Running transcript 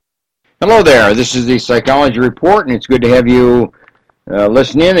Hello there, this is the Psychology Report, and it's good to have you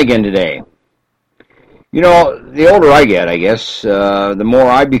listen in again today. You know, the older I get, I guess, the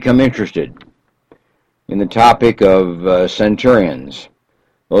more I become interested in the topic of centurions,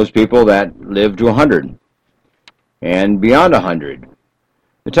 those people that live to 100 and beyond 100.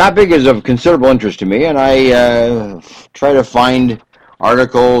 The topic is of considerable interest to me, and I try to find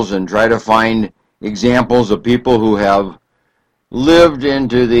articles and try to find examples of people who have lived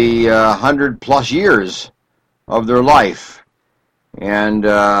into the 100-plus years of their life. And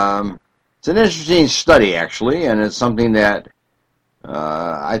it's an interesting study, actually, and it's something that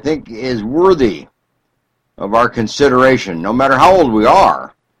I think is worthy of our consideration, no matter how old we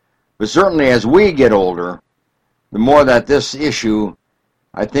are. But certainly as we get older, the more that this issue,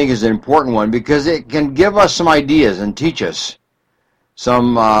 I think, is an important one, because it can give us some ideas and teach us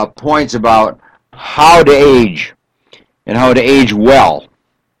some points about how to age and how to age well.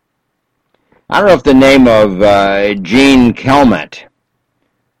 I don't know if the name of Jean Calment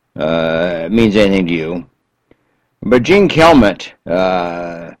means anything to you, but Jean Calment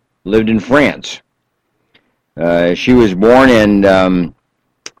lived in France. She was born in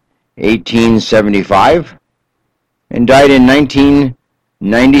 1875 and died in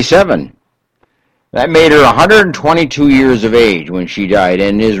 1997. That made her 122 years of age when she died,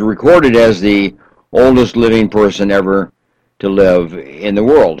 and is recorded as the oldest living person ever to live in the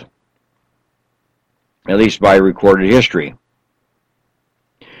world, at least by recorded history.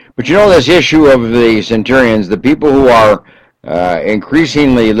 But you know, this issue of the centurions, the people who are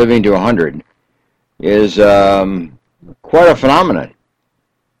increasingly living to 100, is quite a phenomenon.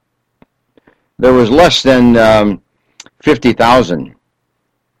 There was less than 50,000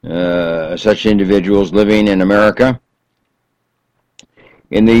 such individuals living in America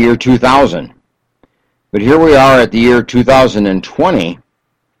in the year 2000. But here we are at the year 2020,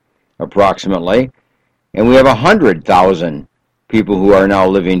 approximately, and we have 100,000 people who are now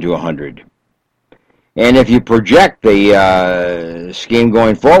living to 100. And if you project the scheme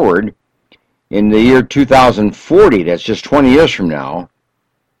going forward, in the year 2040, that's just 20 years from now,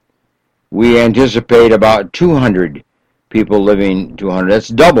 we anticipate about 200 people living to 100. That's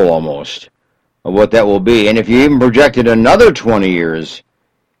double almost of what that will be. And if you even projected another 20 years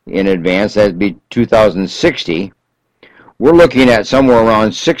in advance, that'd be 2060, we're looking at somewhere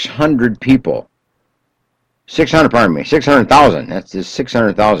around 600 people. 600,000. That's just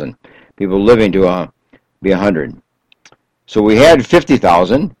 600,000 people living to be 100. So we had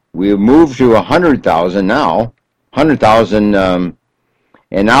 50,000. We have moved to 100,000 now. 100,000, and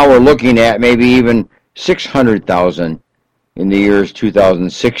now we're looking at maybe even 600,000 in the years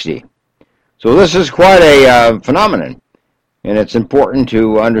 2060. So this is quite a phenomenon. And it's important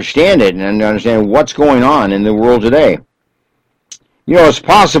to understand it and understand what's going on in the world today. You know, it's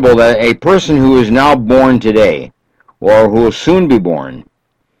possible that a person who is now born today, or who will soon be born,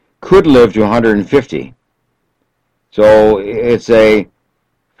 could live to 150. So it's a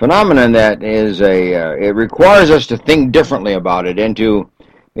phenomenon that is it requires us to think differently about it and to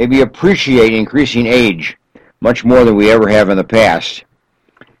maybe appreciate increasing age much more than we ever have in the past.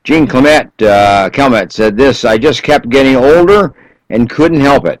 Jean Calment said this: "I just kept getting older and couldn't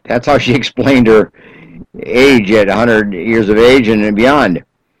help it." That's how she explained her age at 100 years of age and beyond.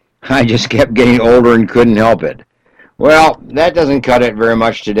 I just kept getting older and couldn't help it. Well, that doesn't cut it very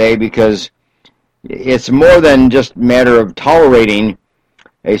much today, because it's more than just a matter of tolerating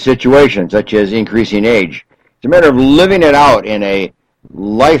a situation such as increasing age. It's a matter of living it out in a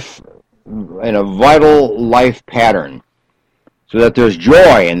vital life pattern, so that there's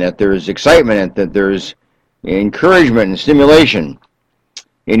joy and that there's excitement and that there's encouragement and stimulation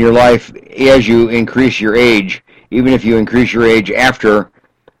in your life as you increase your age, even if you increase your age after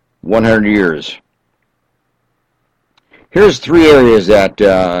 100 years. Here's 3 areas that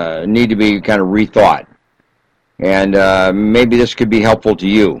need to be kind of rethought, and maybe this could be helpful to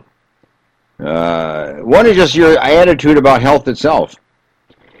you. One is just your attitude about health itself.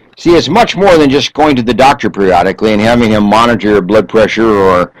 See, it's much more than just going to the doctor periodically and having him monitor your blood pressure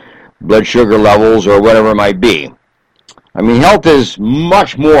or blood sugar levels or whatever it might be. I mean, health is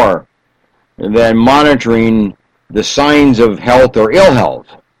much more than monitoring the signs of health or ill health.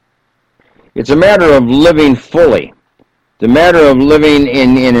 It's a matter of living fully. It's a matter of living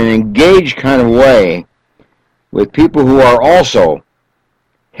in an engaged kind of way with people who are also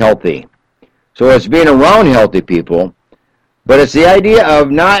healthy. So it's being around healthy people, but it's the idea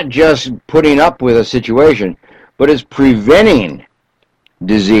of not just putting up with a situation, but it's preventing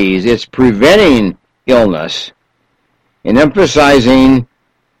disease, it's preventing illness, and emphasizing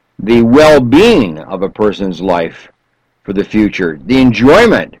the well-being of a person's life for the future, the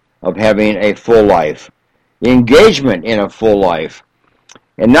enjoyment of having a full life, engagement in a full life,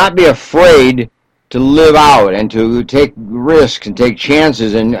 and not be afraid to live out and to take risks and take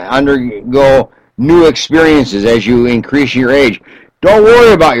chances and undergo new experiences as you increase your age. Don't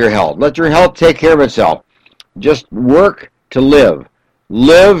worry about your health. Let your health take care of itself. Just work to live.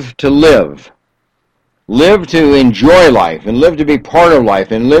 Live to live. Live to enjoy life and live to be part of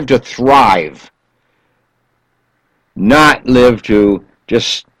life and live to thrive. Not live to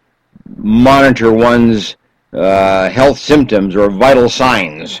just monitor one's health symptoms or vital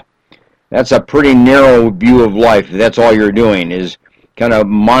signs. That's a pretty narrow view of life. That's all you're doing is kind of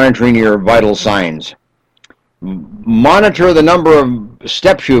monitoring your vital signs. Monitor the number of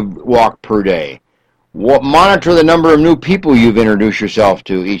steps you've walked per day. Monitor the number of new people you've introduced yourself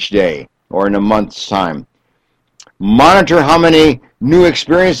to each day or in a month's time. Monitor how many new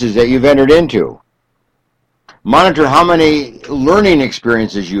experiences that you've entered into. Monitor how many learning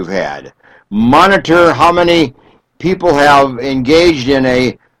experiences you've had. Monitor how many people have engaged in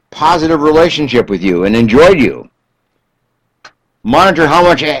a positive relationship with you and enjoyed you. Monitor how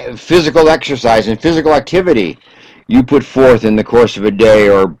much physical exercise and physical activity you put forth in the course of a day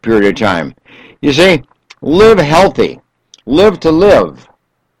or period of time. You see, live healthy. Live to live.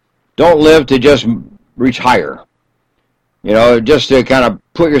 Don't live to just retire. You know, just to kind of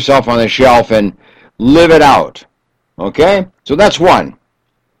put yourself on the shelf and live it out. Okay? So that's one.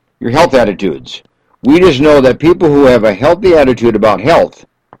 Your health attitudes. We just know that people who have a healthy attitude about health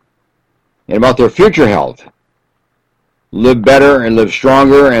and about their future health live better and live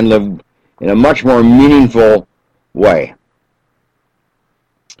stronger and live in a much more meaningful way.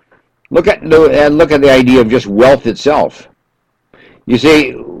 Look at the idea of just wealth itself. You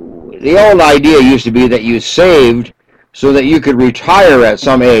see, the old idea used to be that you saved so that you could retire at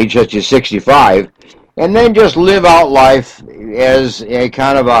some age, such as 65, and then just live out life as a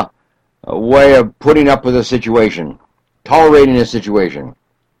kind of a way of putting up with a situation, tolerating a situation.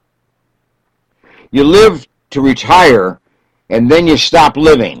 You live to retire, and then you stop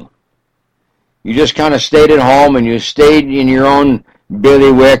living. You just kind of stayed at home, and you stayed in your own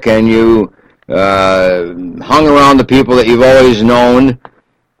bailiwick, and you hung around the people that you've always known,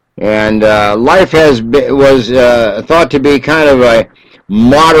 and life was thought to be kind of a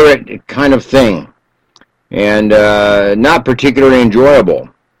moderate kind of thing, and not particularly enjoyable.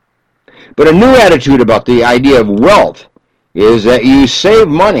 But a new attitude about the idea of wealth is that you save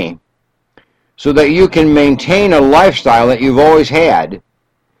money so that you can maintain a lifestyle that you've always had.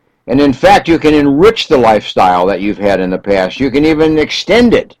 And in fact, you can enrich the lifestyle that you've had in the past. You can even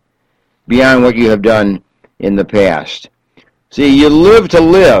extend it beyond what you have done in the past. See, you live to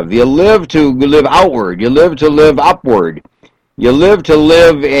live. You live to live outward. You live to live upward. You live to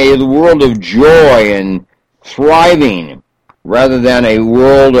live a world of joy and thriving rather than a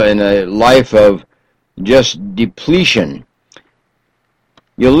world and a life of just depletion.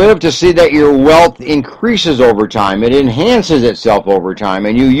 You live to see that your wealth increases over time. It enhances itself over time,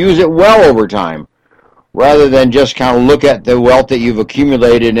 and you use it well over time, rather than just kind of look at the wealth that you've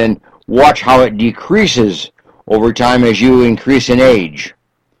accumulated and watch how it decreases over time as you increase in age.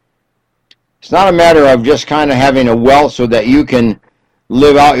 It's not a matter of just kind of having a wealth so that you can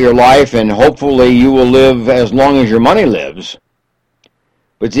live out your life and hopefully you will live as long as your money lives.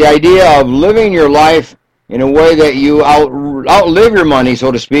 But it's the idea of living your life in a way that you outlive your money, so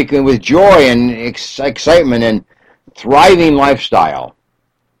to speak, and with joy and excitement and thriving lifestyle.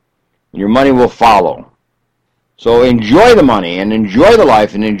 Your money will follow. So enjoy the money and enjoy the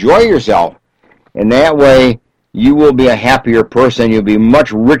life and enjoy yourself. And that way you will be a happier person. You'll be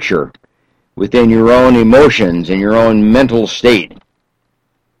much richer within your own emotions and your own mental state.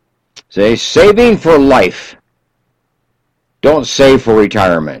 Say, saving for life. Don't save for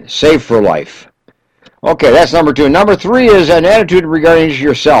retirement. Save for life. Okay, that's number 2. Number 3 is an attitude regarding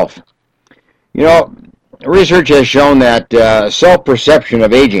yourself. You know, research has shown that self-perception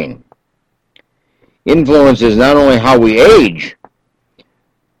of aging influences not only how we age,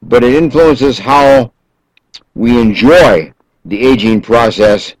 but it influences how we enjoy the aging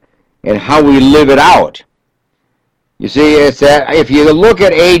process and how we live it out. You see, it's that if you look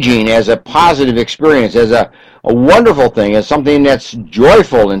at aging as a positive experience, as a wonderful thing, as something that's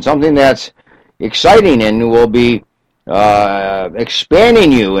joyful and something that's exciting and will be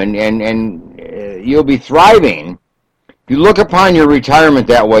expanding you and you'll be thriving. If you look upon your retirement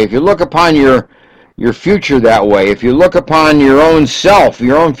that way, if you look upon your future that way, if you look upon your own self,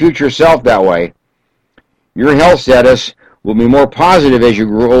 your own future self that way, your health status will be more positive as you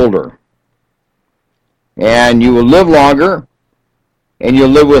grow older. And you will live longer, and you'll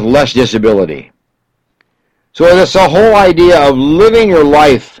live with less disability. So it's the whole idea of living your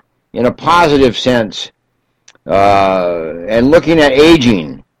life in a positive sense, and looking at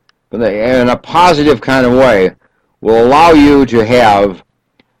aging in a positive kind of way will allow you to have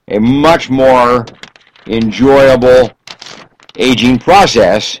a much more enjoyable aging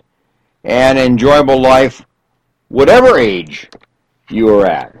process and enjoyable life, whatever age you are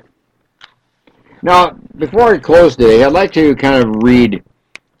at. Now, before I close today, I'd like to kind of read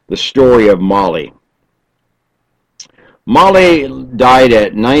the story of Molly. Molly died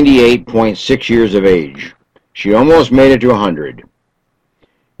at 98.6 years of age. She almost made it to 100.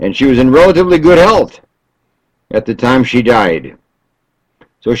 And she was in relatively good health at the time she died.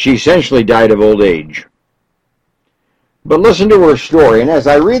 So she essentially died of old age. But listen to her story, and as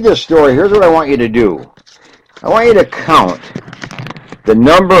I read this story, here's what I want you to do. I want you to count the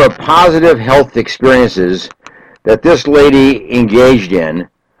number of positive health experiences that this lady engaged in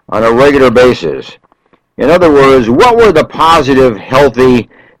on a regular basis. In other words, what were the positive, healthy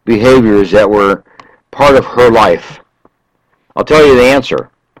behaviors that were part of her life? I'll tell you the answer.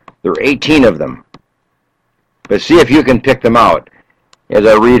 There are 18 of them. But see if you can pick them out as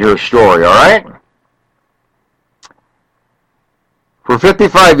I read her story, all right? For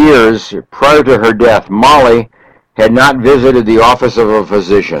 55 years prior to her death, Molly had not visited the office of a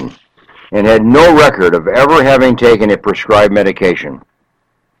physician and had no record of ever having taken a prescribed medication.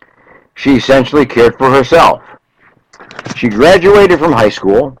 She essentially cared for herself. She graduated from high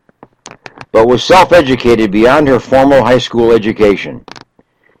school, but was self-educated beyond her formal high school education.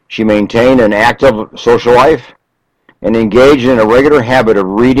 She maintained an active social life and engaged in a regular habit of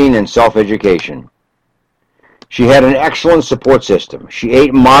reading and self-education. She had an excellent support system. She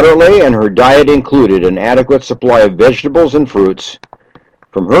ate moderately, and her diet included an adequate supply of vegetables and fruits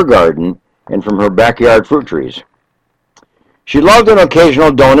from her garden and from her backyard fruit trees. She loved an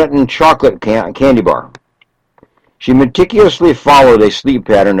occasional donut and chocolate candy bar. She meticulously followed a sleep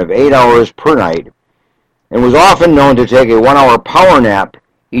pattern of 8 hours per night and was often known to take a 1-hour power nap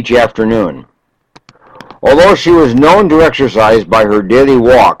each afternoon. Although she was known to exercise by her daily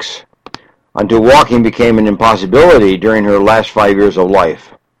walks, until walking became an impossibility during her last 5 years of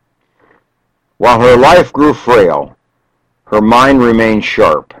life. While her life grew frail, her mind remained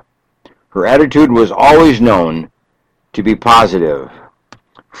sharp. Her attitude was always known to be positive.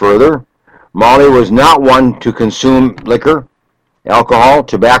 Further, Molly was not one to consume liquor, alcohol,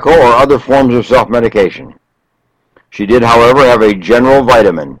 tobacco, or other forms of self-medication. She did, however, have a general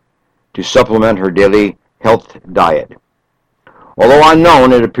vitamin to supplement her daily health diet. Although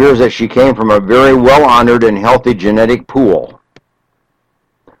unknown, it appears that she came from a very well-honored and healthy genetic pool.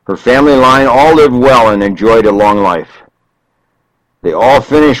 Her family line all lived well and enjoyed a long life. They all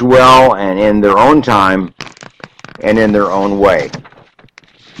finished well and in their own time and in their own way.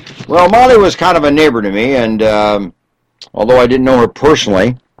 Well, Molly was kind of a neighbor to me, and although I didn't know her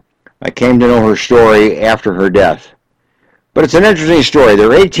personally, I came to know her story after her death. But it's an interesting story. There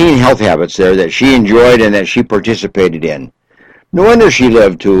are 18 health habits there that she enjoyed and that she participated in. No wonder she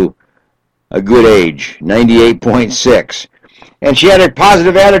lived to a good age, 98.6. And she had a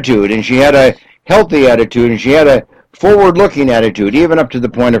positive attitude, and she had a healthy attitude, and she had a forward-looking attitude, even up to the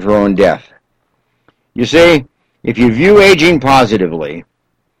point of her own death. You see, if you view aging positively,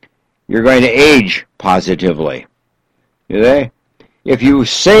 you're going to age positively. You see? If you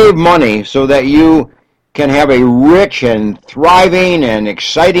save money so that you can have a rich and thriving and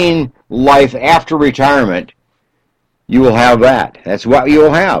exciting life after retirement, you will have that. That's what you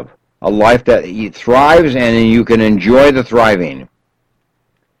will have. A life that thrives and you can enjoy the thriving.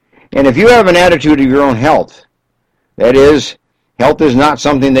 And if you have an attitude of your own health, that is, health is not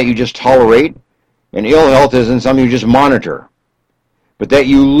something that you just tolerate, and ill health isn't something you just monitor, but that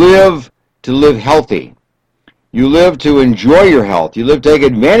you live to live healthy. You live to enjoy your health. You live to take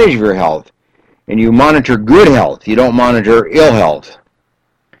advantage of your health. And you monitor good health. You don't monitor ill health.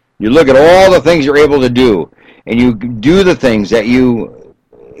 You look at all the things you're able to do, and you do the things that you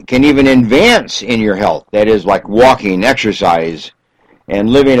can even advance in your health. That is, like walking, exercise, and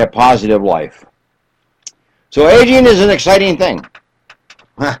living a positive life. So aging is an exciting thing.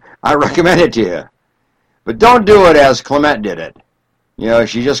 I recommend it to you. But don't do it as Clement did it. You know,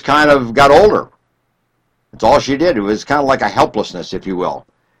 she just kind of got older. That's all she did. It was kind of like a helplessness, if you will.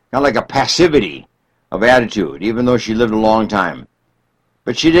 Kind of like a passivity of attitude, even though she lived a long time.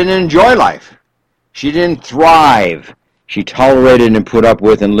 But she didn't enjoy life. She didn't thrive. She tolerated and put up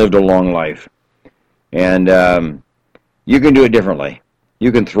with and lived a long life. And you can do it differently.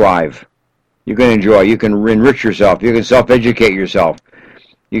 You can thrive. You can enjoy. You can enrich yourself. You can self-educate yourself.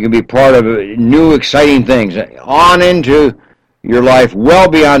 You can be part of new, exciting things on into your life well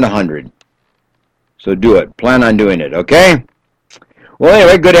beyond 100. So do it. Plan on doing it, okay? Well,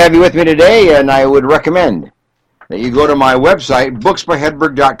 anyway, good to have you with me today, and I would recommend that you go to my website,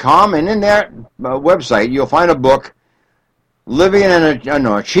 booksbyhedberg.com, and in that website you'll find a book, Achieving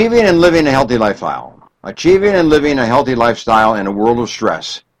and Living a Healthy Lifestyle. Achieving and Living a Healthy Lifestyle in a World of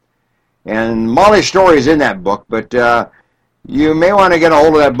Stress. And Molly's story is in that book, but you may want to get a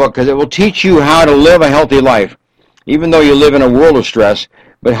hold of that book because it will teach you how to live a healthy life, even though you live in a world of stress,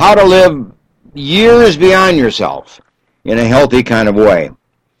 but how to live years beyond yourself in a healthy kind of way.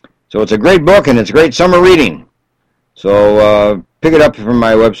 So it's a great book, and it's great summer reading. So pick it up from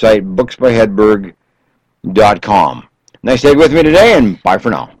my website, booksbyhedberg.com. Nice to have you with me today, and bye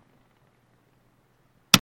for now.